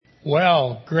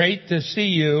Well, great to see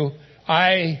you.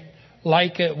 I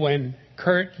like it when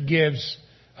Kurt gives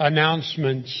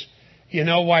announcements. You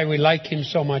know why we like him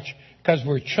so much? Because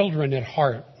we're children at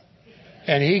heart.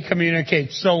 And he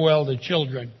communicates so well to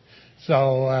children.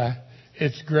 So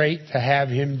it's great to have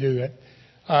him do it.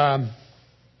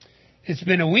 It's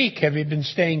been a week. Have you been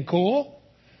staying cool?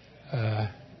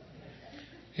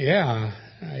 Yeah.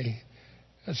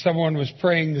 Someone was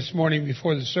praying this morning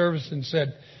before the service and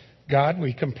said, God,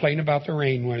 we complain about the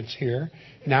rain when it's here.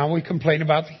 Now we complain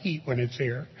about the heat when it's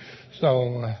here.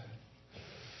 So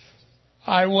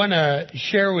I want to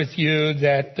share with you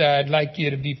that I'd like you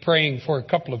to be praying for a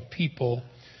couple of people.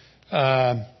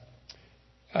 I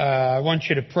want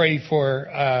you to pray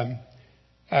for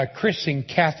Chris and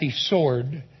Kathy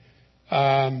Sword.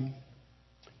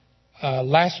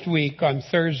 Last week on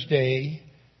Thursday,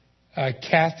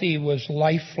 Kathy was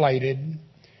life-flighted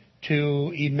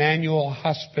to Emmanuel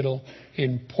Hospital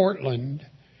in Portland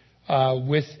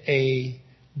with a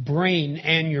brain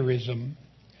aneurysm.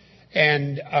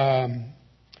 And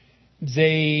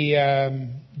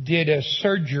they did a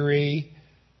surgery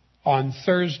on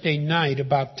Thursday night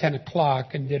about 10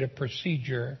 o'clock and did a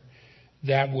procedure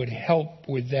that would help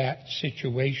with that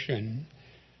situation.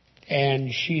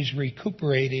 And she's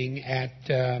recuperating at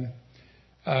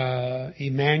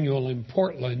Emmanuel in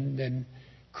Portland, and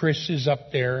Chris is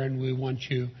up there, and we want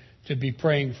you to be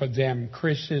praying for them.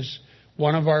 Chris is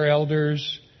one of our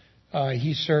elders.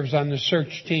 He serves on the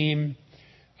search team.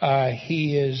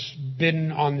 He has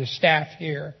been on the staff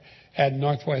here at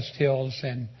Northwest Hills,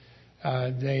 and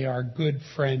they are good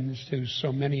friends to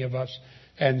so many of us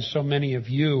and so many of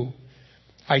you.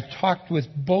 I talked with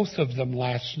both of them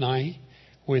last night,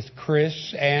 with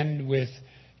Chris and with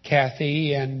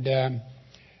Kathy, and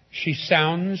she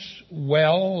sounds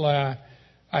well.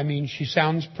 She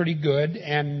sounds pretty good,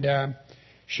 and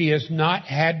she has not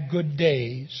had good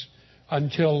days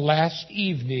until last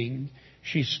evening.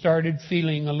 She started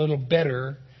feeling a little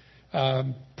better,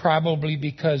 probably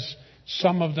because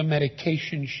some of the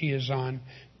medication she is on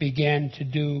began to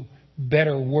do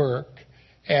better work.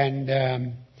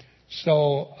 And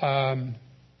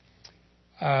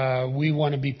we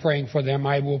want to be praying for them.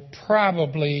 I will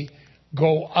probably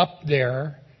go up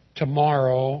there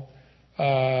tomorrow.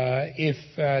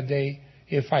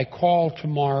 If I call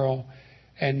tomorrow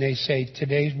and they say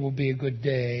today will be a good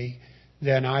day,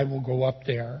 then I will go up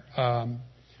there.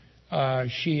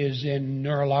 She is in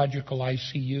neurological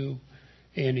ICU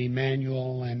in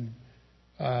Emmanuel, and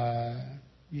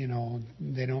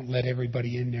they don't let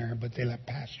everybody in there, but they let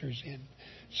pastors in.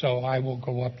 So I will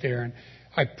go up there, and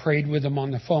I prayed with them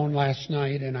on the phone last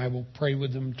night, and I will pray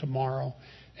with them tomorrow,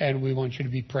 and we want you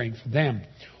to be praying for them.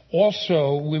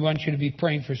 Also, we want you to be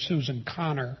praying for Susan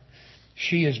Connor.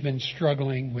 She has been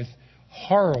struggling with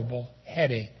horrible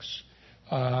headaches.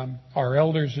 Our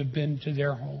elders have been to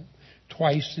their home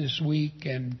twice this week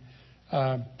and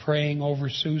praying over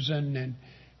Susan, and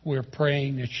we're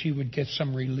praying that she would get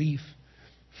some relief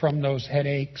from those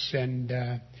headaches.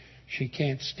 And she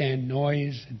can't stand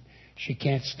noise, and she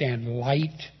can't stand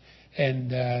light, and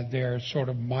they're sort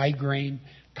of migraine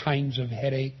kinds of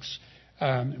headaches.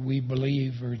 We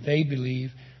believe, or they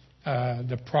believe,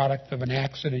 the product of an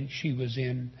accident she was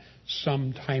in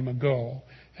some time ago.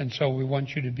 And so we want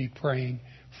you to be praying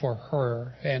for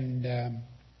her. And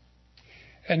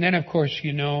then, of course,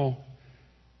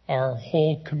 our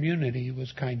whole community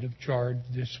was kind of jarred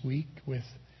this week with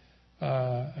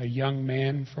a young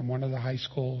man from one of the high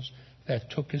schools that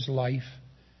took his life.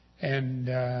 And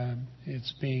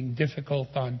it's being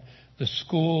difficult on the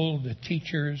school, the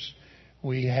teachers.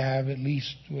 We have at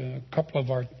least a couple of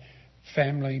our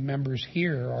family members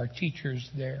here, our teachers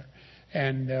there.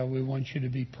 And we want you to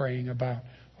be praying about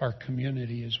our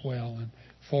community as well, and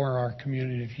for our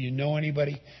community. If you know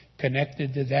anybody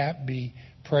connected to that, be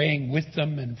praying with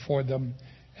them and for them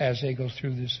as they go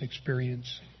through this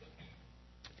experience.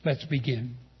 Let's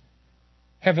begin.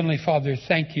 Heavenly Father,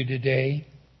 thank you today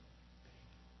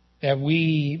that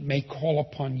we may call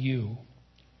upon you.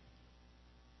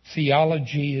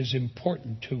 Theology is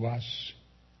important to us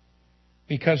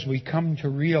because we come to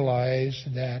realize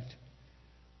that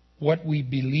what we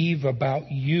believe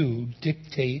about you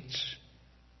dictates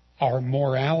our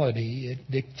morality.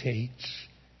 It dictates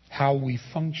how we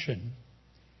function.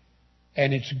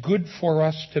 And it's good for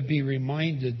us to be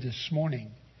reminded this morning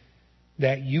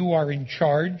that you are in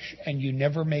charge and you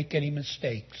never make any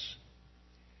mistakes.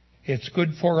 It's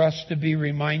good for us to be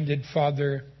reminded,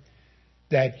 Father,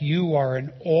 that you are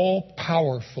an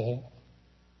all-powerful,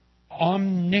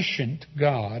 omniscient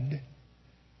God,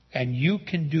 and you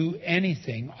can do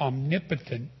anything,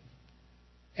 omnipotent.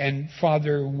 And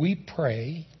Father, we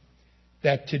pray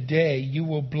that today you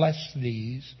will bless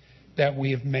these that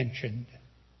we have mentioned.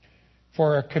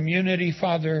 For a community,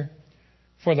 Father,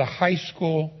 for the high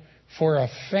school, for a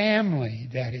family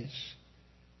that is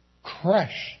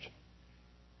crushed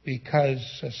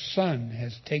because a son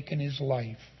has taken his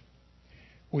life.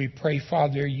 We pray,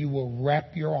 Father, you will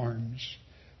wrap your arms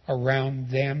around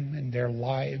them and their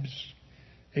lives,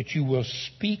 that you will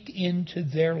speak into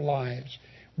their lives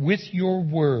with your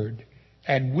word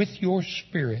and with your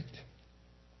spirit.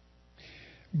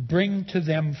 Bring to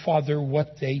them, Father,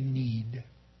 what they need.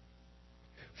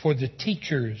 For the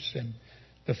teachers and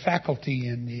the faculty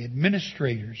and the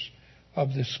administrators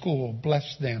of the school,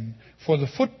 bless them. For the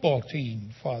football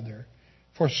team, Father,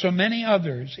 for so many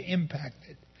others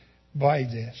impacted by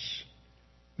this.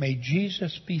 May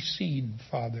Jesus be seen,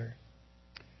 Father.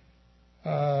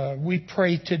 We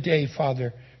pray today,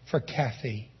 Father, for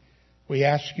Kathy. We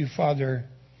ask you, Father,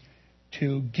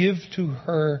 to give to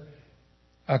her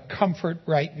a comfort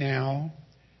right now.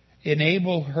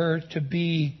 Enable her to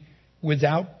be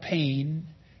without pain.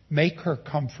 Make her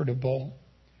comfortable.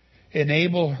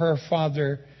 Enable her,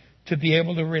 Father, to be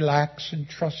able to relax and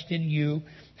trust in you,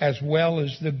 as well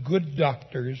as the good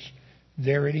doctors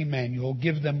there at Emmanuel.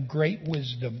 Give them great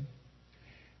wisdom.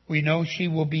 We know she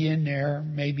will be in there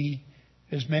maybe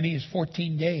as many as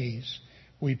 14 days.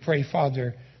 We pray,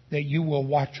 Father, that you will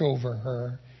watch over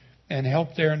her and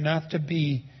help there not to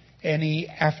be any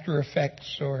after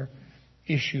effects or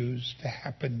issues to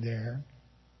happen there.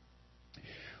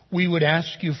 We would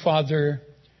ask you, Father,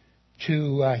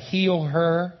 to heal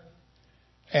her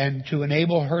and to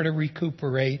enable her to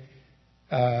recuperate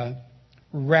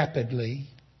rapidly.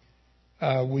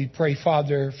 We pray,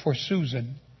 Father, for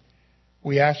Susan.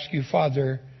 We ask you,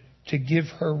 Father, to give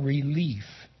her relief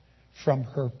from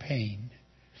her pain.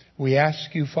 We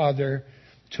ask you, Father,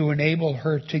 to enable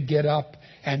her to get up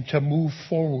and to move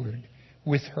forward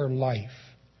with her life.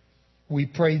 We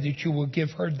pray that you will give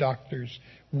her doctors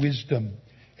wisdom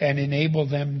and enable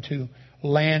them to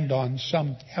land on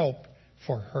some help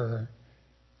for her.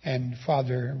 And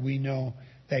Father, we know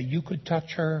that you could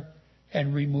touch her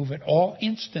and remove it all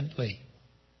instantly.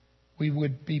 We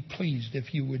would be pleased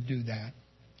if you would do that.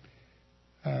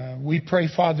 We pray,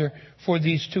 Father, for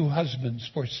these two husbands,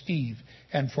 for Steve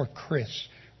and for Chris.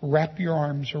 Wrap your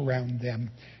arms around them.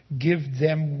 Give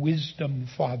them wisdom,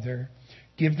 Father.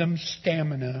 Give them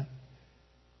stamina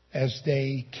as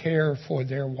they care for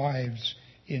their wives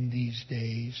in these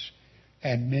days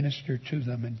and minister to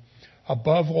them. And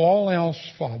above all else,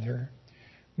 Father,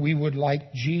 we would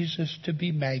like Jesus to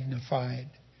be magnified.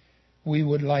 We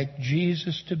would like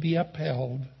Jesus to be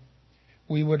upheld.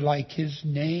 We would like His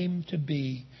name to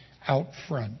be out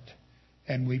front.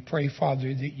 And we pray,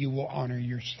 Father, that you will honor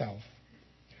yourself.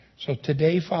 So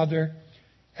today, Father,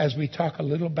 as we talk a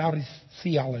little about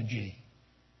theology,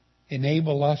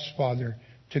 enable us, Father,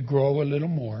 to grow a little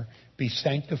more, be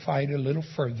sanctified a little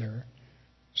further,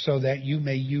 so that you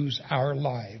may use our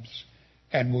lives.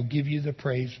 And we'll give you the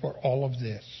praise for all of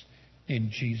this. In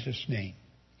Jesus' name,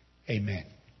 amen.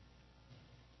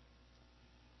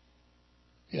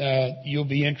 You'll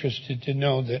be interested to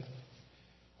know that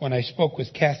when I spoke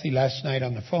with Kathy last night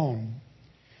on the phone,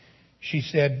 she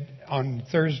said on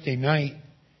Thursday night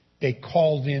they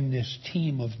called in this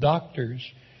team of doctors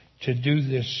to do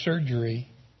this surgery,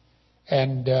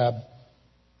 and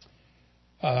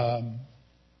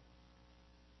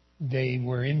they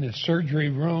were in the surgery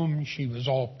room. She was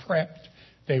all prepped.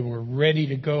 They were ready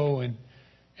to go,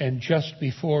 and just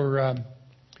before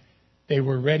they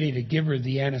were ready to give her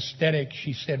the anesthetic,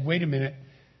 she said, "Wait a minute,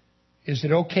 is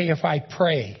it okay if I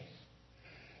pray?"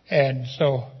 And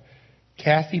so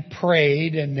Kathy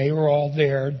prayed, and they were all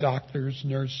there, doctors,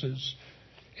 nurses,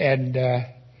 and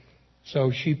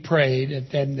so she prayed, and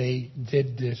then they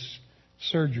did this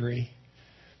surgery.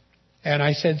 And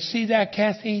I said, "See that,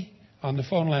 Kathy?" On the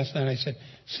phone last night, I said,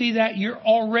 "See that? You're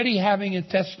already having a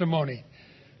testimony."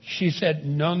 She said,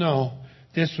 No,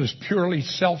 this was purely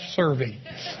self-serving."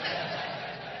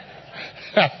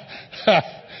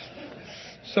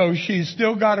 So she's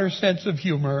still got her sense of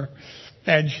humor,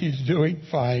 and she's doing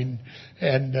fine.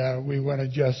 And we want to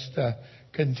just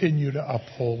continue to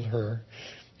uphold her.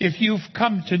 If you've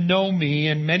come to know me,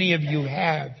 and many of you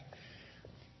have,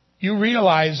 you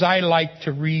realize I like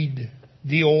to read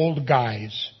the old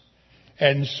guys.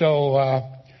 And so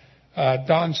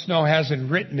Don Snow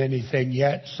hasn't written anything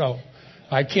yet, so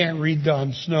I can't read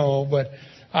Don Snow. But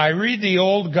I read the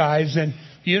old guys, and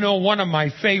you know, one of my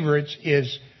favorites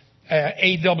is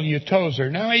A.W.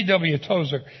 Tozer. Now, A.W.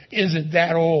 Tozer isn't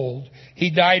that old. He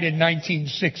died in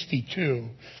 1962.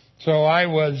 So I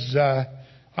was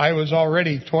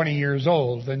already 20 years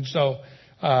old. And so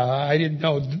I didn't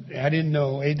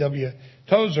know A.W.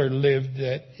 Tozer lived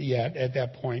yet at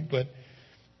that point,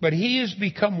 but he has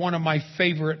become one of my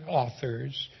favorite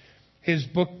authors. His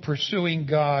book, Pursuing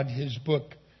God, his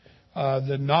book,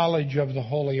 The Knowledge of the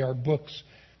Holy, are books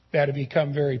that have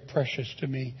become very precious to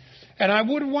me. And I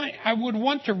would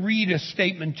want to read a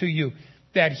statement to you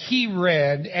that he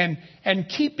read, and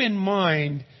keep in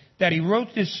mind that he wrote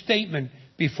this statement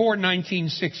before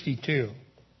 1962.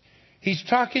 He's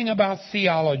talking about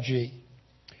theology.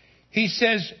 He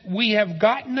says, "We have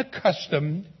gotten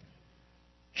accustomed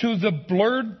to the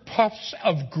blurred puffs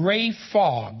of gray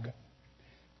fog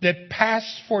that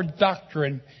pass for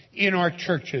doctrine in our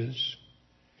churches,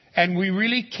 and we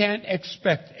really can't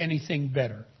expect anything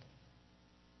better."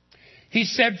 He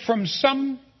said, "From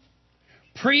some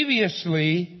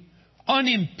previously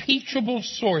unimpeachable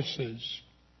sources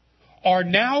are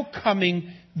now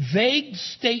coming vague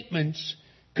statements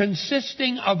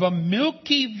consisting of a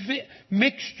milky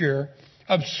mixture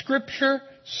of scripture,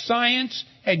 science,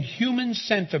 and human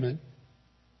sentiment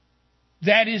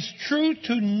that is true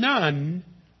to none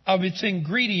of its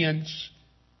ingredients,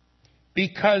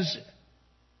 because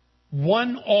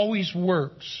one always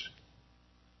works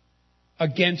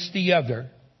against the other."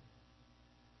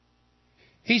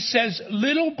 He says,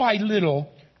 little by little,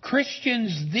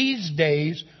 Christians these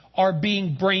days are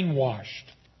being brainwashed.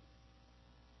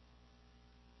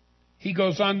 He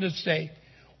goes on to say,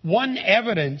 one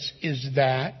evidence is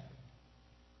that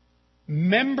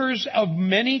members of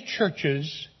many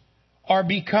churches are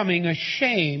becoming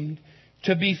ashamed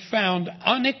to be found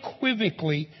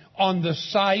unequivocally on the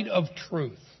side of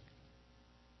truth.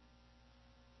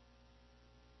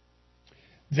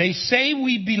 They say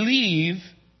we believe,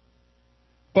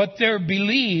 but their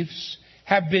beliefs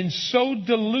have been so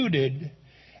diluted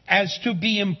as to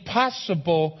be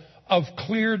impossible of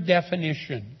clear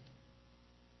definition.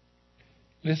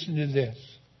 Listen to this.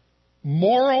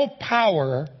 Moral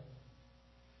power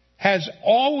has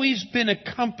always been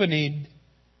accompanied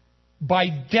by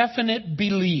definite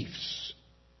beliefs.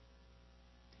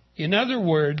 In other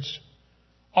words,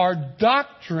 our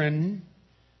doctrine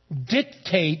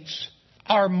dictates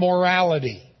our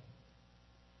morality.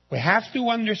 We have to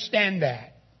understand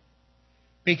that,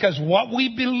 because what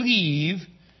we believe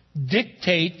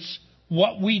dictates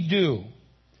what we do.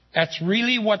 That's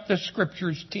really what the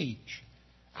Scriptures teach.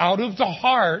 Out of the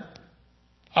heart,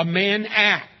 a man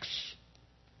acts.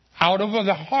 Out of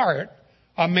the heart,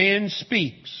 a man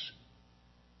speaks.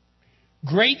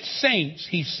 Great saints,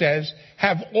 he says,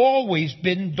 have always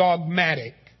been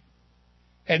dogmatic.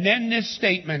 And then this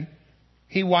statement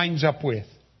he winds up with.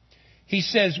 He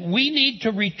says, we need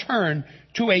to return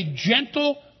to a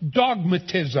gentle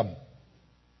dogmatism.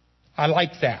 I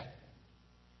like that.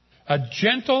 A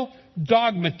gentle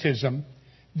dogmatism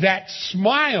that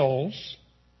smiles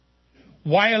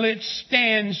while it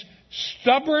stands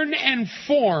stubborn and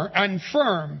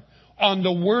firm on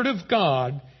the Word of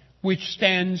God, which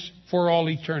stands for all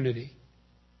eternity.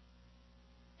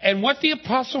 And what the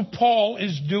Apostle Paul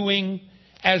is doing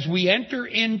as we enter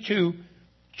into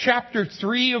chapter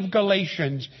 3 of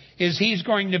Galatians is he's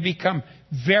going to become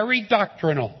very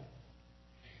doctrinal.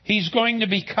 He's going to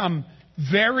become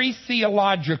very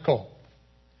theological.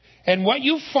 And what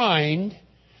you find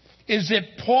is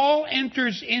that Paul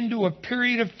enters into a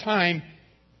period of time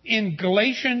in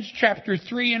Galatians chapter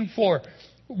 3 and 4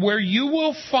 where you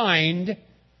will find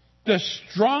the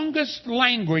strongest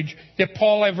language that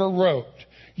Paul ever wrote.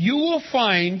 You will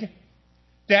find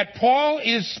that Paul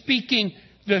is speaking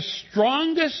the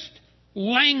strongest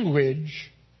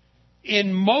language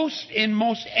in most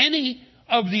any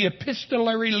of the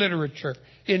epistolary literature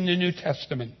in the New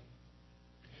Testament.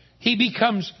 He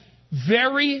becomes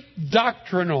very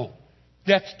doctrinal.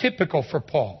 That's typical for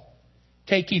Paul.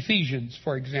 Take Ephesians,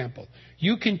 for example.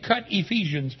 You can cut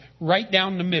Ephesians right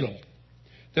down the middle.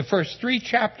 The first 3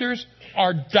 chapters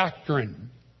are doctrine.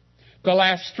 The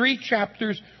last 3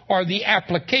 chapters are the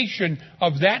application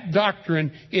of that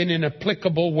doctrine in an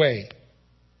applicable way.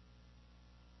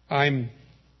 I'm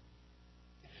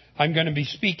going to be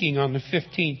speaking on the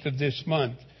 15th of this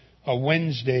month, a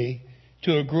Wednesday,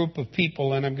 to a group of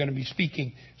people, and I'm going to be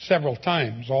speaking several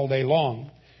times all day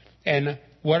long. And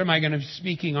what am I going to be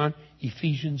speaking on?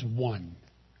 Ephesians 1.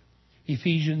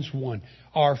 Ephesians 1.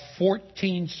 Our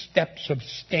 14 steps of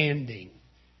standing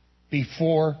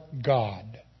before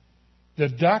God.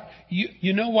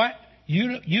 You know what?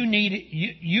 You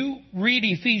read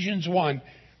Ephesians 1,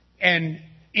 and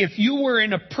if you were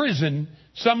in a prison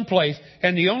someplace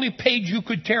and the only page you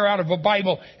could tear out of a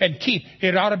Bible and keep,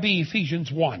 it ought to be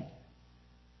Ephesians 1.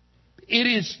 It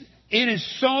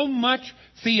is so much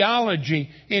theology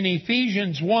in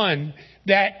Ephesians 1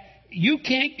 that you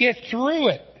can't get through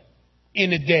it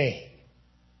in a day.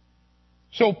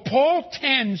 So Paul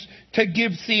tends to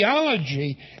give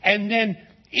theology and then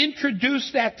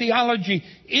introduce that theology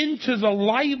into the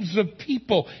lives of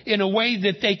people in a way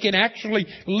that they can actually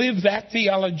live that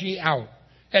theology out.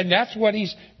 And that's what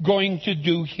he's going to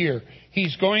do here.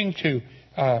 He's going to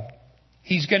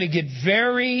get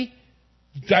very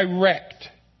direct.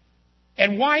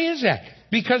 And why is that?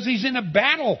 Because he's in a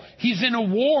battle. He's in a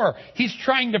war. He's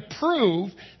trying to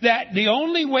prove that the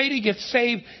only way to get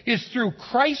saved is through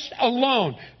Christ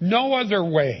alone. No other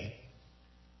way.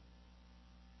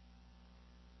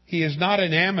 He is not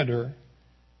an amateur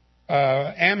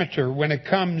when it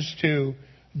comes to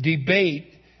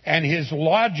debate, and his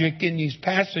logic in these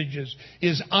passages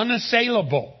is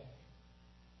unassailable.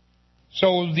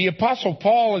 So the Apostle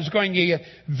Paul is going to get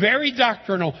very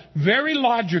doctrinal, very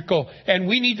logical, and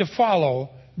we need to follow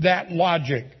that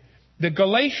logic. The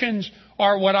Galatians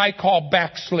are what I call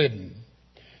backslidden.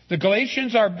 The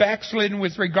Galatians are backslidden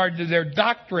with regard to their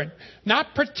doctrine,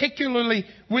 not particularly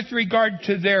with regard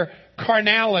to their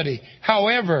carnality.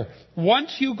 However,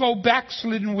 once you go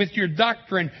backslidden with your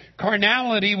doctrine,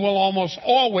 carnality will almost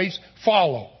always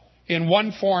follow in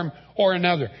one form or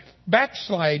another.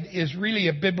 Backslide is really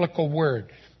a biblical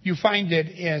word. You find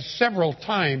it several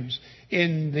times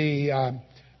in the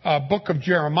book of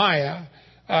Jeremiah.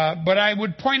 But I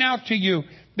would point out to you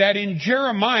that in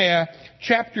Jeremiah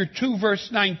chapter 2 verse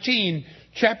 19,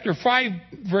 chapter 5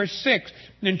 verse 6,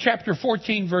 and chapter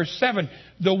 14 verse 7,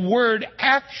 the word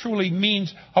actually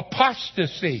means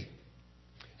apostasy.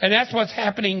 And that's what's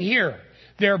happening here.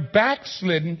 They're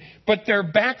backslidden, but they're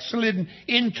backslidden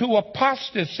into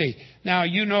apostasy. Now,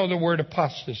 you know the word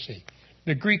apostasy.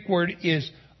 The Greek word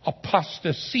is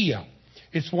apostasia.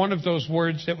 It's one of those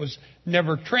words that was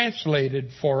never translated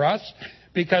for us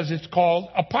because it's called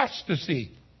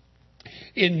apostasy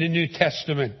in the New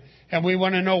Testament. And we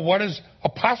want to know, what does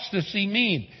apostasy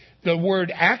mean? The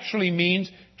word actually means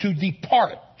to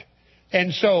depart.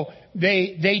 And so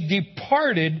they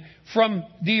departed from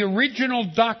the original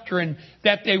doctrine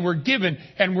that they were given,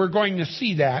 and we're going to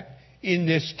see that in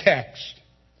this text.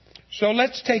 So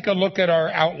let's take a look at our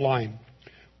outline.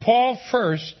 Paul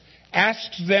first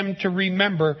asks them to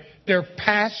remember their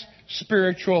past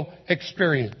spiritual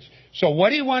experience. So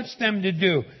what he wants them to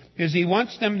do is he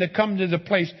wants them to come to the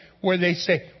place where they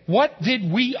say, what did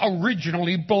we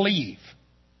originally believe?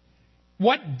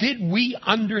 What did we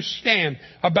understand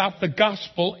about the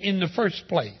gospel in the first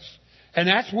place? And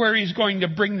that's where he's going to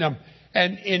bring them,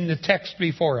 and in the text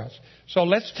before us. So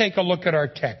let's take a look at our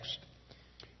text.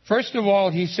 First of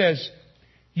all, he says,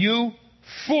 you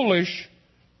foolish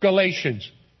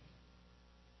Galatians.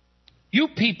 You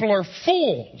people are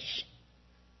fools.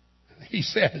 He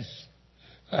says,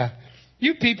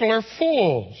 you people are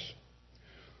fools.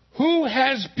 Who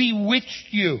has bewitched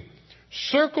you?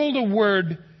 Circle the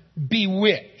word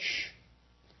bewitch.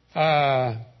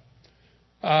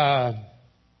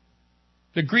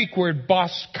 The Greek word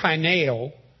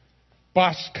boskaineo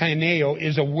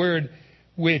is a word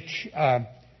which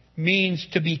means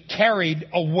to be carried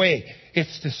away.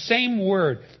 It's the same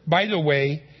word. By the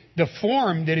way, the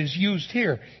form that is used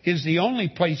here is the only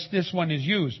place this one is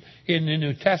used in the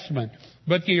New Testament.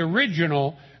 But the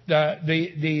original,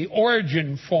 the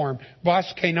origin form,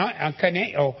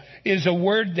 boskaineo, is a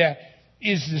word that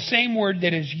is the same word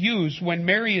that is used when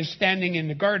Mary is standing in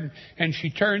the garden and she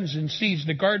turns and sees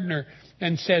the gardener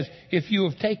and says, if you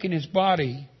have taken his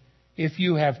body, if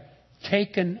you have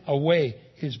taken away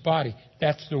his body.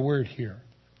 That's the word here.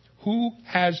 Who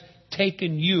has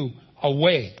taken you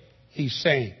away, he's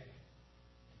saying.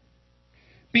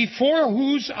 Before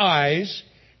whose eyes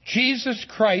Jesus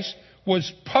Christ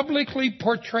was publicly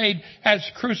portrayed as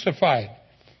crucified.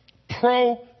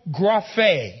 Pro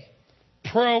graphe.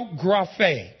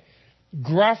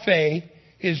 Graphe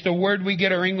is the word we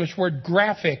get our English word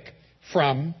graphic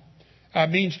from.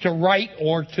 Means to write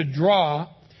or to draw.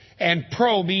 And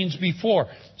pro means before.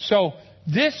 So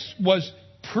this was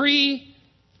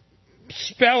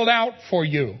spelled out for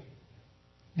you.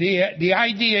 The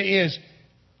idea is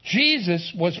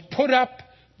Jesus was put up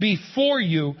before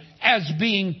you as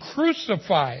being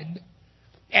crucified,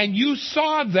 and you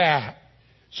saw that.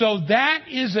 So that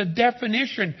is a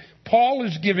definition Paul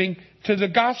is giving to the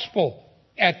gospel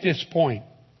at this point.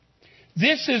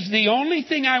 This is the only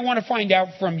thing I want to find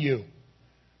out from you.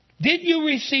 Did you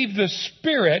receive the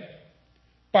Spirit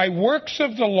by works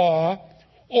of the law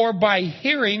or by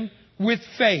hearing with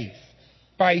faith?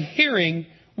 By hearing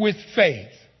with faith.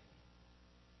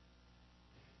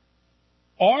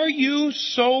 Are you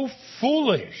so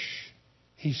foolish?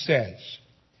 He says.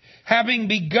 having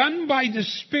begun by the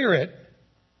Spirit,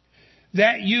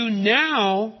 that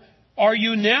are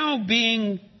you now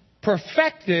being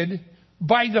perfected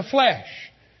by the flesh?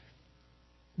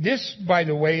 This, by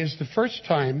the way, is the first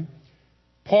time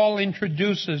Paul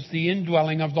introduces the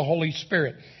indwelling of the Holy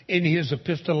Spirit in his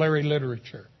epistolary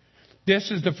literature.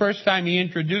 This is the first time he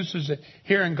introduces it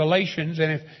here in Galatians,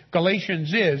 and if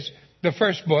Galatians is the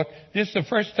first book, this is the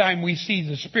first time we see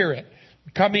the Spirit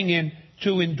coming in to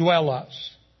indwell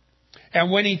us.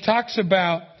 And when he talks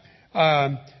about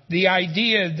the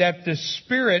idea that the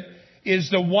Spirit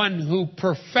is the one who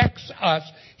perfects us,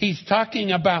 he's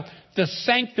talking about the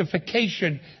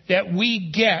sanctification that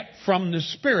we get from the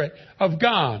Spirit of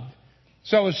God.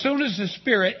 So as soon as the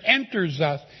Spirit enters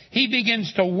us, He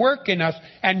begins to work in us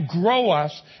and grow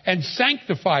us and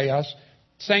sanctify us.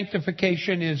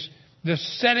 Sanctification is the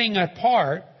setting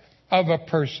apart of a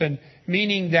person,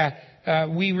 meaning that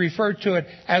we refer to it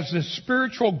as the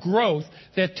spiritual growth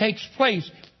that takes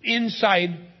place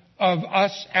inside of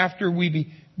us after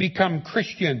we become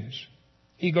Christians.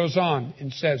 He goes on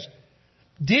and says,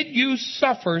 did you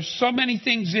suffer so many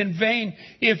things in vain,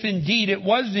 if indeed it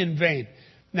was in vain?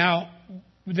 Now,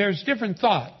 there's different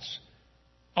thoughts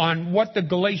on what the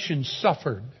Galatians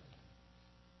suffered.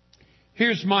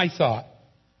 Here's my thought.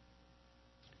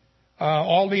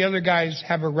 All the other guys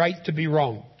have a right to be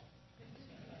wrong.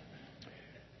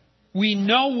 We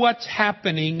know what's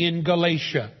happening in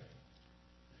Galatia.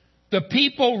 The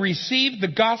people received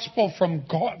the gospel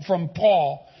from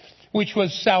Paul, which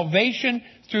was salvation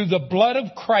through the blood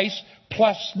of Christ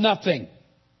plus nothing.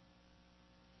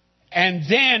 And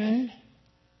then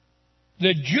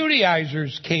the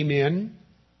Judaizers came in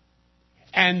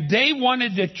and they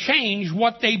wanted to change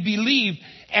what they believed,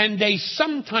 and they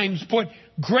sometimes put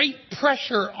great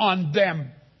pressure on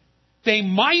them. They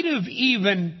might have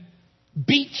even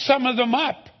beat some of them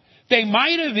up. They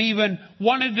might have even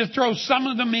wanted to throw some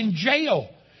of them in jail.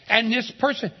 And this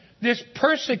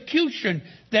persecution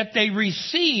that they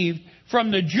received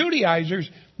from the Judaizers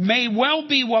may well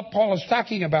be what Paul is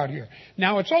talking about here.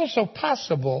 Now, it's also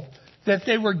possible that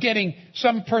they were getting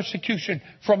some persecution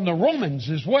from the Romans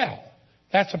as well.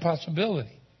 That's a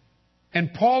possibility.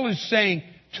 And Paul is saying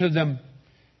to them,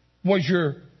 was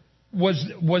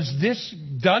this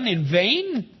done in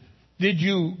vain? Did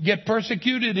you get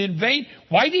persecuted in vain?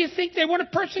 Why do you think they want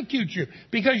to persecute you?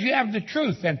 Because you have the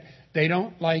truth, and they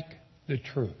don't like the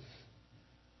truth.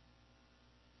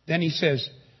 Then he says,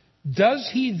 does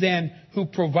he then who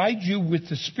provides you with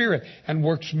the Spirit and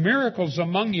works miracles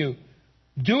among you,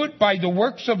 do it by the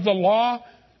works of the law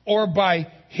or by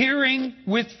hearing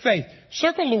with faith?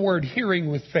 Circle the word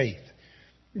hearing with faith.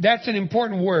 That's an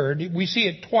important word. We see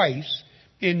it twice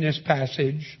in this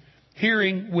passage,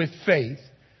 hearing with faith.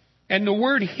 And the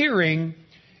word hearing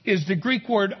is the Greek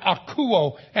word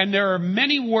akuo. And there are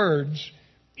many words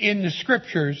in the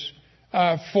Scriptures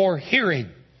for hearing.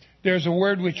 There's a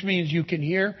word which means you can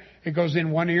hear. It goes in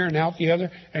one ear and out the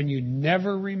other, and you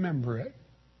never remember it.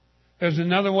 There's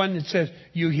another one that says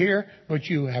you hear, but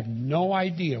you have no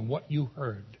idea what you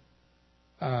heard.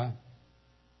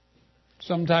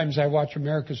 Sometimes I watch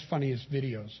America's Funniest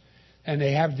Videos, and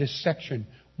they have this section,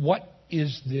 what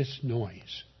is this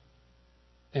noise?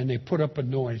 And they put up a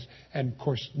noise, and of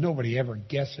course nobody ever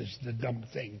guesses the dumb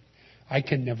thing. I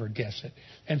can never guess it.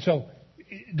 And so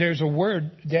there's a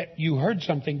word that you heard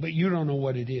something, but you don't know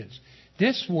what it is.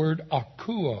 This word,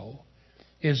 akuo,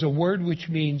 is a word which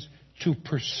means to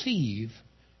perceive,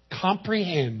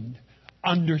 comprehend,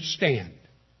 understand.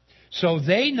 So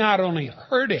they not only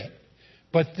heard it,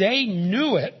 but they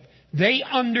knew it, they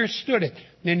understood it.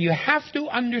 And you have to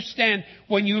understand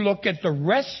when you look at the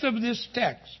rest of this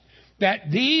text,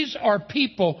 that these are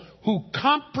people who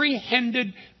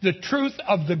comprehended the truth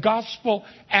of the gospel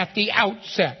at the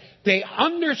outset. They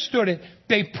understood it,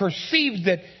 they perceived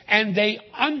it, and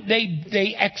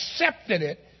they accepted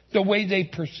it the way they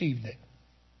perceived it.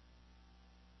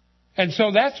 And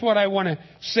so that's what I want to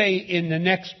say in the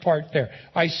next part there.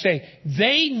 I say,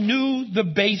 they knew the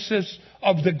basis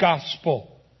of the gospel.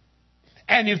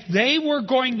 And if they were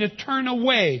going to turn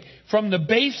away from the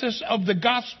basis of the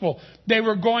gospel, they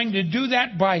were going to do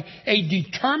that by a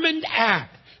determined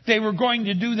act. They were going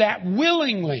to do that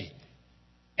willingly.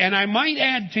 And I might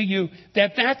add to you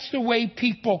that that's the way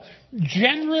people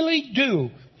generally do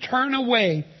turn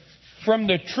away from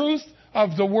the truth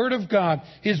of the Word of God,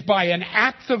 is by an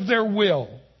act of their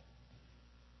will.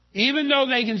 Even though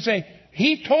they can say,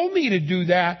 He told me to do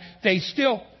that, they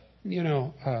still,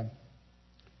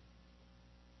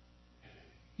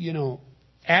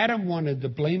 Adam wanted to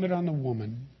blame it on the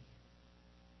woman.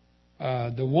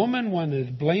 The woman wanted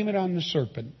to blame it on the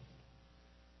serpent.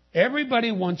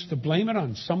 Everybody wants to blame it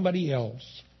on somebody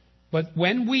else. But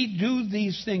when we do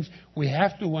these things, we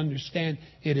have to understand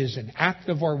it is an act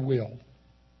of our will.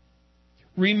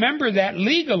 Remember that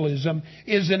legalism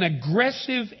is an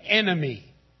aggressive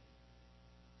enemy.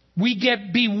 We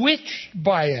get bewitched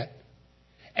by it.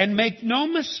 And make no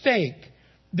mistake,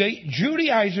 the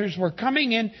Judaizers were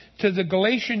coming in to the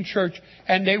Galatian church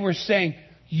and they were saying,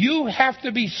 you have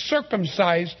to be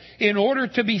circumcised in order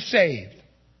to be saved.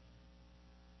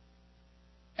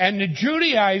 And the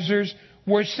Judaizers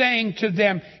were saying to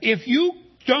them, if you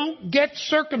don't get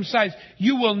circumcised,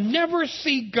 you will never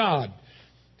see God.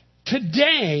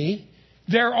 Today,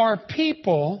 there are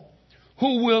people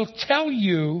who will tell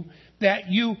you that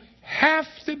you have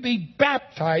to be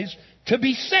baptized to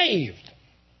be saved.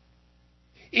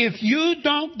 If you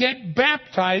don't get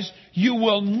baptized, you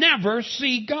will never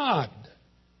see God.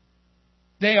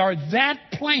 They are that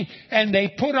plain, and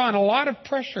they put on a lot of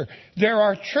pressure. There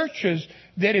are churches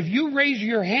that if you raise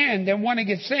your hand and want to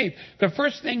get saved, the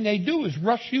first thing they do is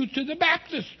rush you to the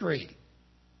baptistry.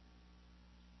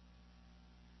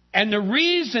 And the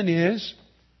reason is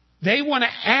they want to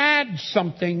add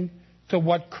something to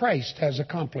what Christ has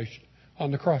accomplished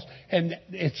on the cross. And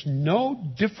it's no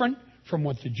different from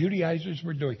what the Judaizers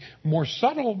were doing. More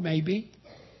subtle, maybe,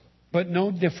 but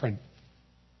no different.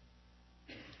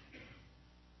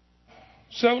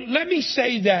 So let me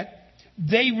say that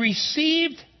they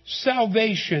received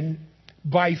salvation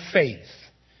by faith.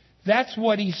 That's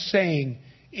what he's saying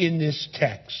in this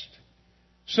text.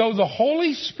 So the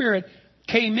Holy Spirit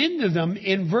came into them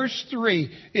in verse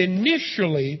 3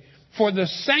 initially for the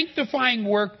sanctifying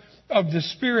work of the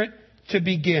Spirit to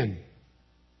begin.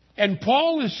 And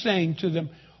Paul is saying to them,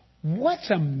 what's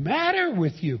the matter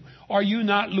with you? Are you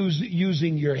not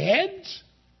using your heads?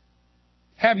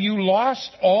 Have you lost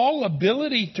all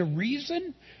ability to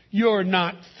reason? You're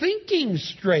not thinking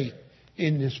straight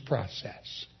in this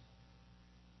process.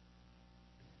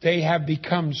 They have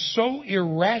become so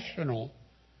irrational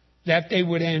that they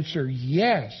would answer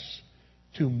yes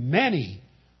to many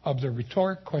of the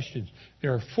rhetoric questions.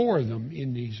 There are 4 of them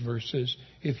in these verses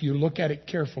if you look at it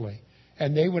carefully.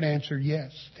 And they would answer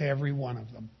yes to every one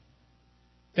of them.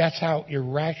 That's how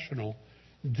irrational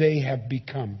they have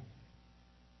become.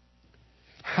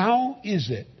 How is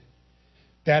it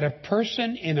that a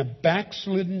person in a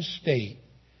backslidden state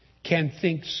can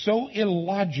think so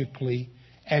illogically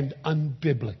and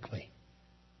unbiblically?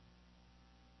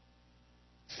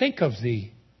 Think of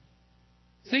the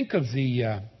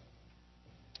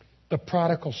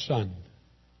prodigal son.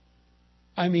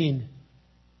 I mean,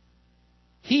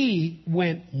 he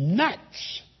went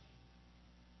nuts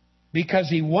because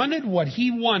he wanted what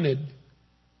he wanted.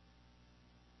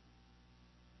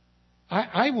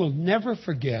 I will never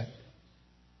forget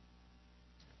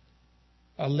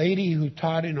a lady who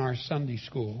taught in our Sunday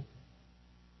school.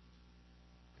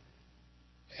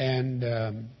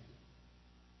 And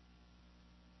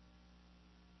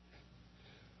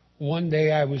one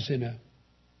day I was in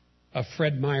a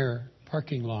Fred Meyer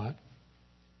parking lot.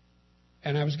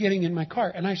 And I was getting in my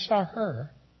car, and I saw her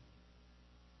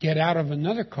get out of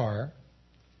another car,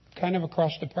 kind of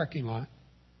across the parking lot.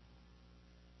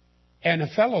 And a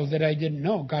fellow that I didn't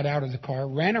know got out of the car,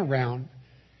 ran around,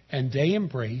 and they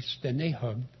embraced, and they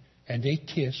hugged, and they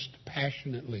kissed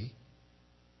passionately.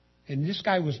 And this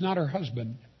guy was not her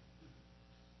husband.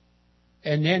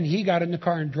 And then he got in the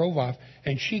car and drove off,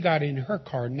 and she got in her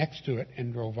car next to it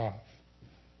and drove off.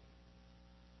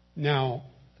 Now,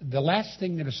 the last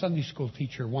thing that a Sunday school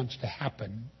teacher wants to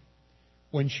happen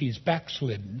when she's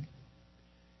backslidden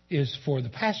is for the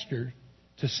pastor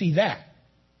to see that.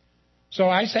 So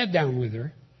I sat down with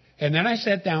her, and then I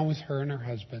sat down with her and her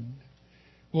husband.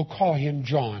 We'll call him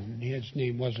John. His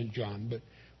name wasn't John, but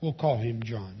we'll call him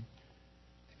John.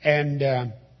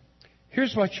 And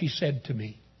here's what she said to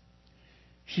me.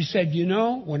 She said, you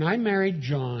know, when I married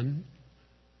John,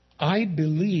 I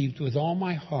believed with all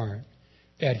my heart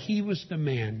that he was the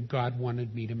man God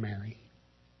wanted me to marry.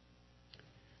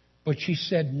 But she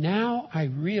said, now I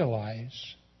realize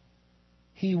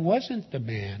he wasn't the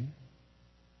man,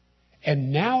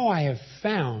 and now I have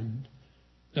found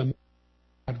the man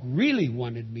God really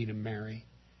wanted me to marry.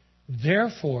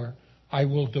 Therefore, I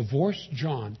will divorce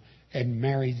John and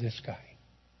marry this guy.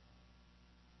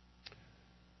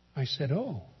 I said,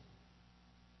 oh,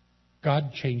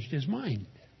 God changed his mind.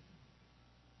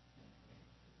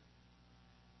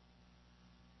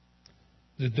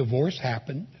 The divorce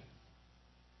happened.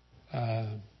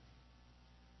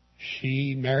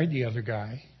 She married the other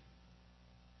guy.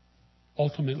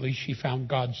 Ultimately, she found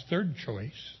God's third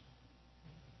choice.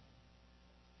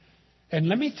 And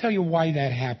let me tell you why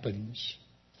that happens.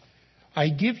 I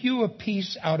give you a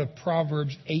piece out of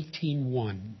Proverbs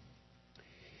 18:1.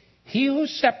 He who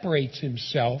separates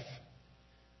himself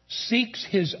seeks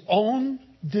his own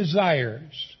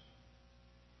desires.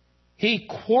 He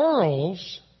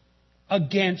quarrels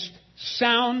against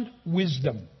sound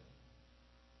wisdom.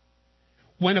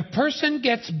 When a person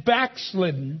gets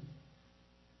backslidden,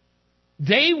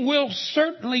 they will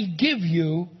certainly give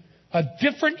you a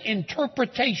different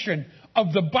interpretation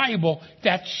of the Bible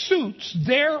that suits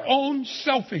their own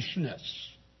selfishness.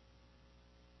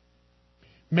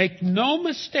 Make no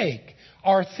mistake,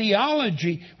 our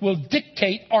theology will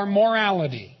dictate our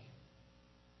morality.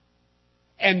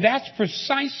 And that's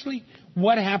precisely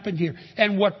what happened here.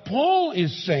 And what Paul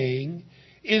is saying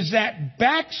is that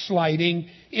backsliding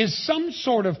is some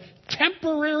sort of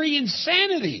temporary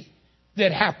insanity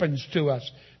that happens to us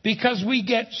because we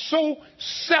get so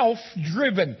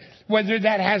self-driven, whether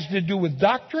that has to do with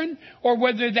doctrine or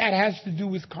whether that has to do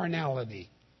with carnality.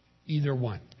 Either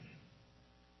one.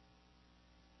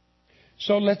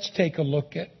 So let's take a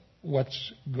look at what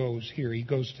goes here. He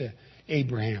goes to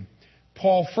Abraham.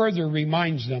 Paul further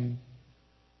reminds them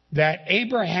that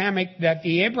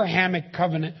the Abrahamic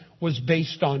covenant was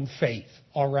based on faith.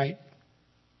 All right?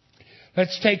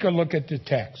 Let's take a look at the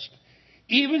text.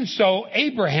 Even so,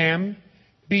 Abraham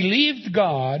believed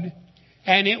God,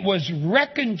 and it was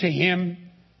reckoned to him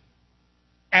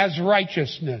as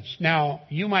righteousness. Now,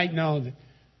 you might know that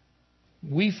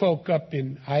we folk up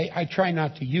in, I try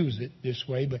not to use it this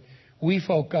way, but we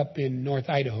folk up in North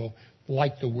Idaho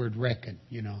like the word reckon,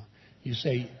 you know. You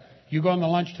say, you going to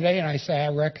lunch today? And I say, I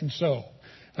reckon so.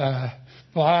 A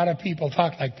lot of people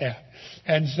talk like that.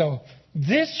 And so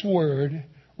this word,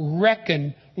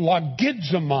 reckon,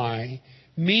 logizomai,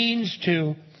 means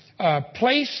to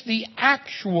place the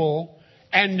actual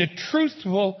and the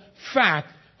truthful fact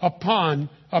upon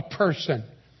a person.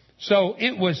 So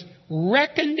it was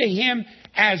reckoned to him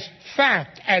as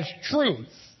fact, as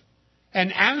truth.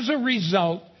 And as a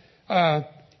result,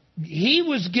 he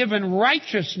was given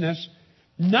righteousness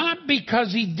not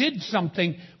because he did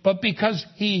something, but because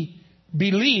he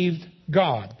believed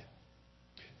God.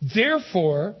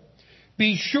 Therefore,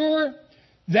 be sure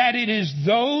that it is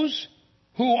those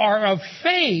who are of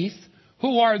faith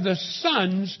who are the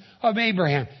sons of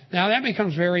Abraham. Now that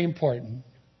becomes very important.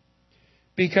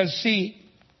 Because, see,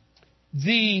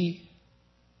 the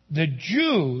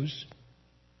Jews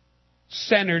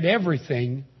centered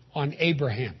everything on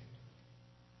Abraham.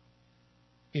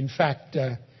 In fact,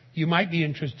 you might be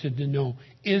interested to know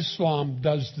Islam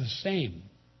does the same.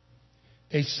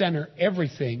 They center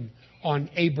everything on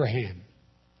Abraham.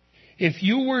 If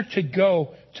you were to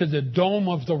go to the Dome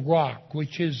of the Rock,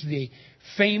 which is the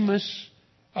famous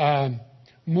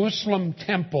Muslim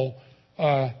temple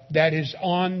that is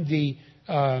on the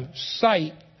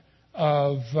site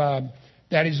of,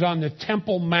 that is on the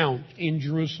Temple Mount in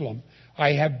Jerusalem.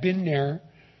 I have been there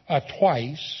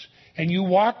twice. And you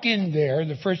walk in there,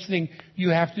 the first thing you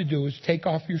have to do is take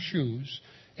off your shoes.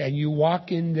 And you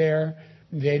walk in there.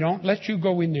 They don't let you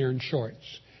go in there in shorts.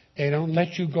 They don't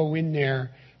let you go in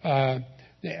there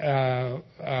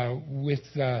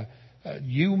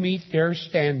you meet their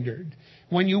standard.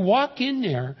 When you walk in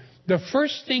there, the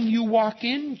first thing you walk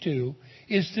into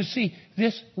is to see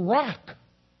this rock.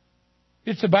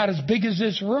 It's about as big as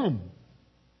this room.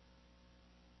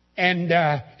 And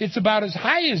it's about as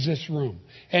high as this room.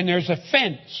 And there's a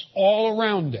fence all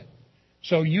around it.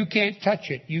 So you can't touch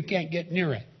it. You can't get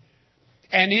near it.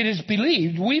 And it is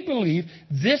believed, we believe,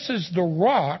 this is the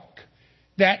rock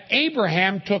that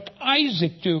Abraham took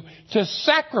Isaac to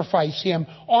sacrifice him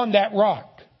on that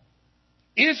rock.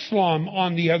 Islam,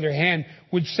 on the other hand,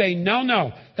 would say,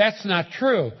 no, that's not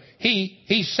true.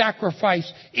 He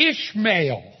sacrificed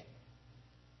Ishmael.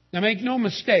 Now make no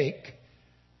mistake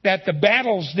that the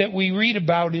battles that we read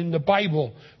about in the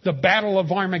Bible, the Battle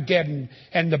of Armageddon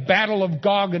and the Battle of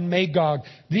Gog and Magog,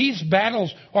 these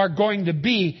battles are going to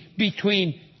be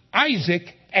between Isaac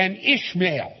and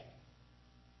Ishmael.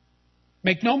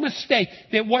 Make no mistake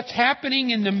that what's happening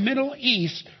in the Middle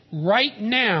East right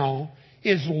now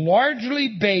is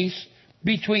largely based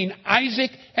between Isaac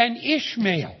and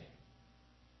Ishmael.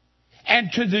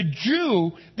 And to the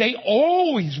Jew, they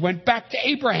always went back to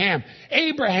Abraham.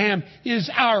 Abraham is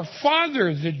our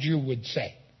father, the Jew would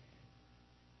say.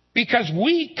 Because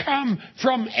we come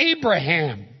from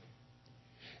Abraham.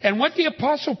 And what the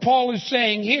Apostle Paul is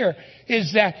saying here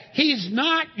is that he's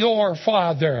not your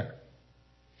father.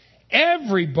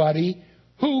 Everybody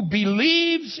who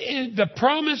believes in the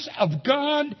promise of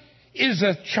God is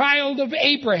a child of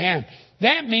Abraham.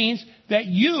 That means that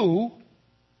you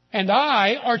and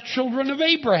I are children of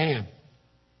Abraham.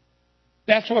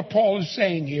 That's what Paul is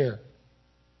saying here.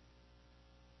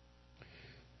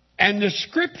 And the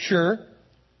Scripture,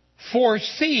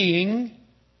 foreseeing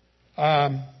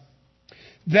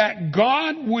that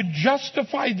God would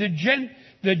justify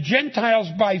the Gentiles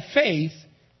by faith,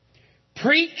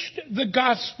 preached the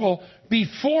gospel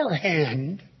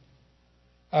beforehand.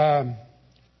 The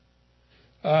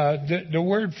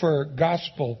word for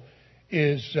gospel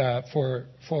is for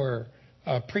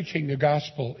preaching the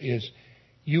gospel is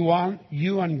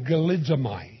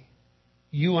euangelizomai.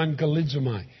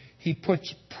 Euangelizomai. He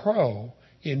puts pro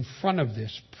in front of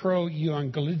this, pro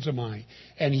euangelizomai,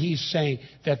 and he's saying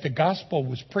that the gospel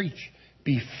was preached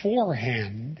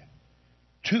beforehand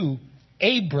to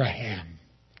Abraham.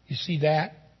 You see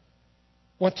that?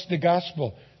 What's the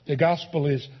gospel? The gospel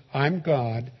is, I'm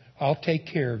God, I'll take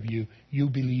care of you, you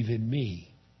believe in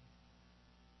me.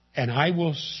 And I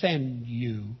will send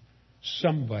you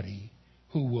somebody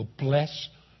who will bless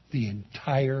the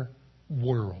entire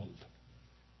world.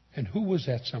 And who was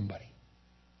that somebody?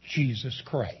 Jesus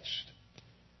Christ.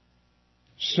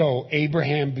 So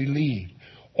Abraham believed.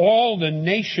 All the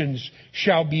nations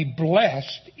shall be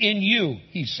blessed in you,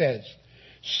 he says.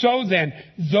 So then,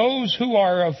 those who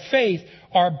are of faith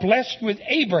are blessed with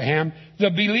Abraham,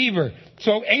 the believer.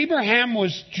 So Abraham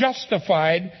was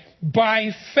justified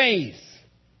by faith.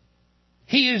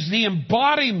 He is the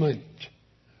embodiment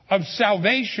of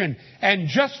salvation and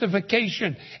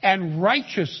justification and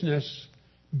righteousness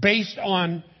based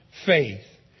on faith.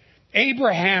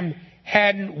 Abraham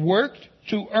hadn't worked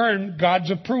to earn God's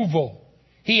approval.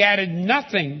 He added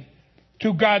nothing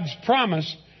to God's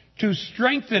promise to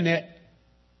strengthen it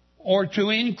or to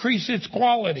increase its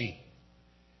quality.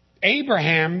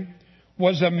 Abraham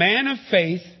was a man of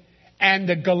faith, and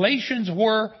the Galatians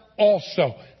were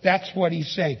also. That's what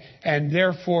he's saying. And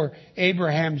therefore,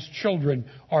 Abraham's children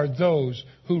are those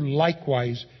who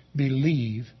likewise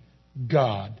believe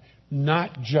God,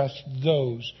 not just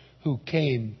those who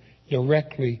came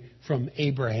directly from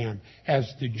Abraham,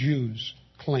 as the Jews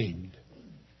claimed.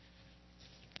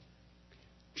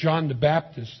 John the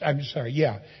Baptist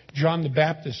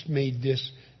made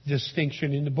this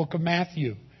distinction in the book of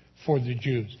Matthew for the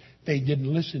Jews. They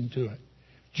didn't listen to it.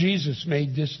 Jesus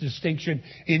made this distinction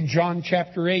in John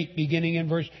chapter 8, beginning in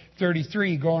verse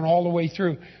 33, going all the way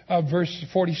through verse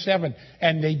 47,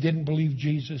 and they didn't believe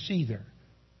Jesus either.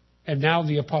 And now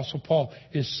the Apostle Paul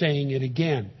is saying it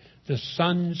again. The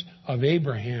sons of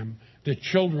Abraham, the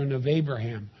children of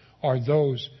Abraham, are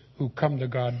those who come to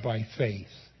God by faith.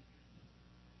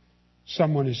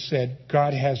 Someone has said,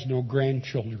 God has no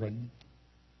grandchildren.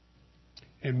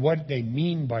 And what they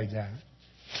mean by that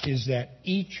is that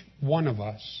each one of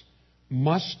us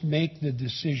must make the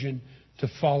decision to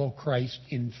follow Christ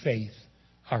in faith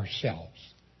ourselves.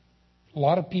 A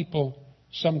lot of people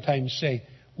sometimes say,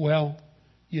 well,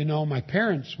 you know, my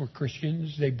parents were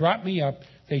Christians. They brought me up.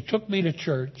 They took me to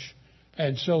church.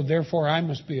 And so therefore I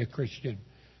must be a Christian.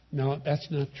 No, that's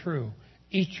not true.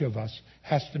 Each of us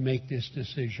has to make this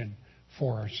decision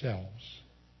for ourselves.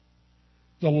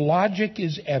 The logic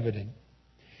is evident.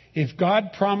 If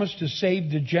God promised to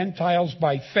save the Gentiles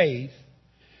by faith,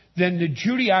 then the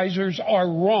Judaizers are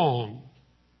wrong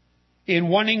in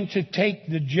wanting to take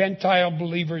the Gentile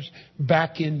believers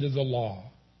back into the law.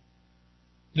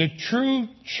 The true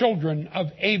children of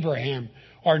Abraham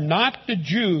are not the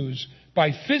Jews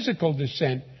by physical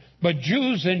descent, but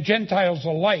Jews and Gentiles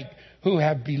alike who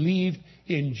have believed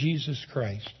in Jesus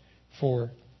Christ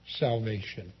for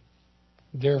salvation.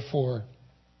 Therefore,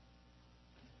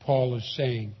 Paul is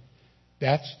saying,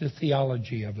 that's the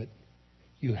theology of it.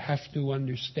 You have to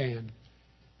understand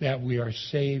that we are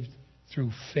saved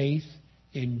through faith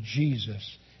in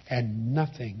Jesus and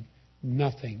nothing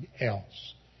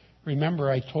else. Remember,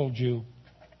 I told you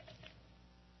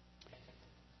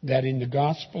that in the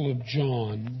Gospel of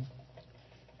John,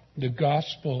 the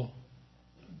gospel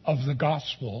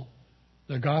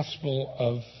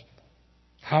of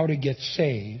how to get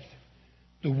saved,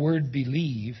 the word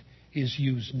believe is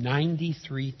used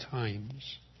 93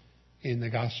 times in the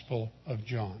Gospel of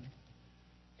John.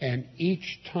 And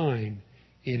each time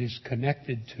it is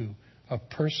connected to a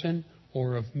person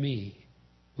or of me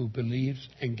who believes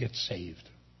and gets saved.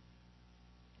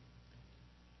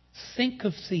 Think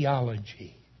of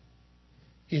theology.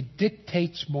 It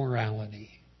dictates morality.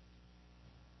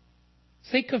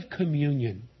 Think of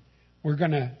communion. We're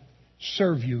going to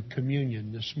serve you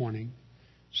communion this morning.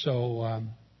 So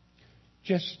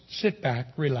just sit back,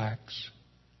 relax.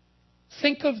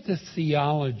 Think of the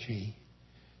theology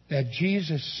that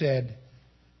Jesus said,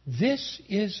 "This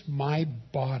is my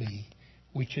body,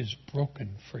 which is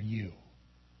broken for you."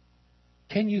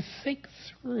 Can you think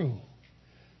through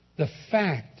the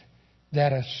fact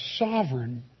that a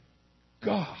sovereign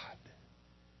God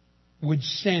would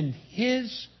send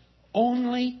His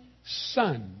only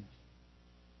Son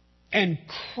and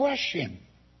crush Him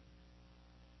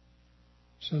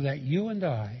so that you and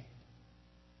I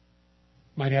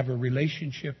might have a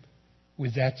relationship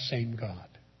with that same God.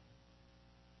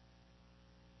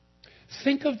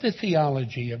 Think of the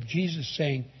theology of Jesus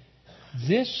saying,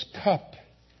 this cup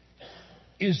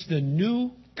is the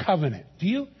new covenant.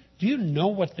 Do you know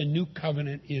what the new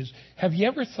covenant is? Have you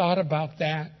ever thought about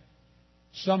that?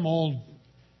 Some old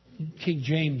King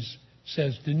James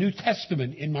says, the New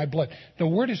Testament in my blood. The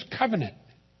word is covenant.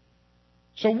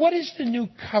 So what is the new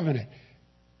covenant?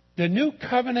 The new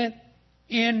covenant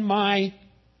in my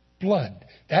blood.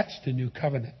 That's the new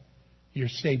covenant. You're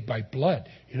saved by blood.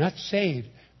 You're not saved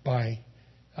by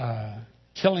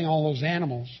killing all those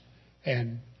animals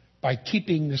and by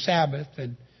keeping the Sabbath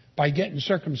and by getting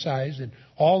circumcised and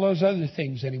all those other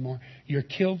things anymore. You're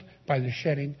killed by the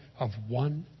shedding of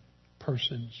one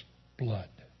person's blood.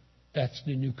 That's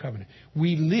the new covenant.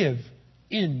 We live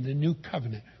in the new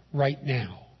covenant right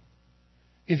now.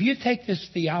 If you take this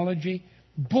theology,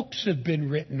 books have been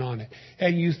written on it,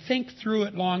 and you think through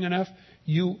it long enough,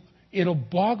 it'll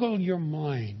boggle your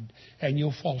mind, and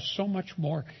you'll fall so much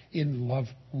more in love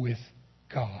with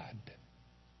God.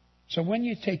 So when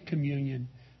you take communion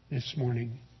this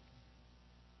morning,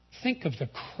 think of the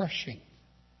crushing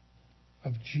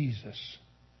of Jesus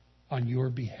on your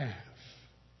behalf.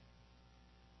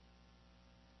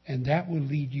 And that will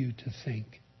lead you to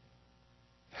think,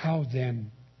 how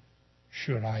then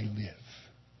should I live?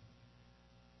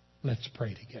 Let's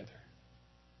pray together.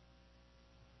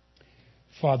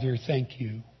 Father, thank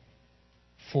you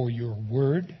for your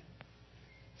word.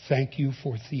 Thank you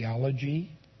for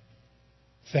theology.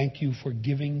 Thank you for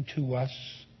giving to us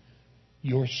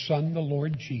your Son, the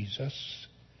Lord Jesus.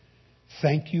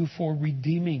 Thank you for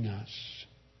redeeming us.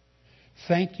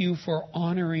 Thank you for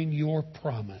honoring your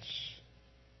promise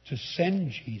to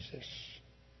send Jesus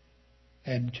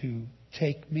and to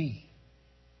take me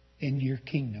into your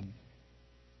kingdom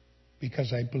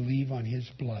because I believe on His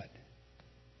blood.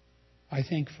 I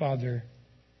think, Father,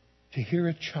 to hear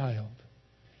a child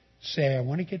say, I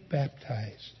want to get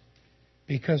baptized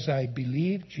because I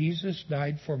believe Jesus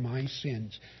died for my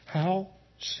sins. How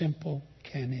simple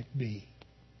can it be?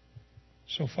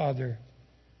 So, Father,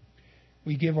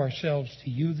 we give ourselves to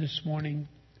you this morning.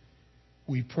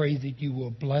 We pray that you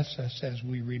will bless us as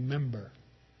we remember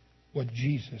what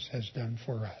Jesus has done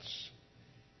for us.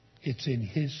 It's in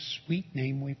His sweet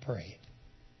name we pray.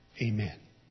 Amen.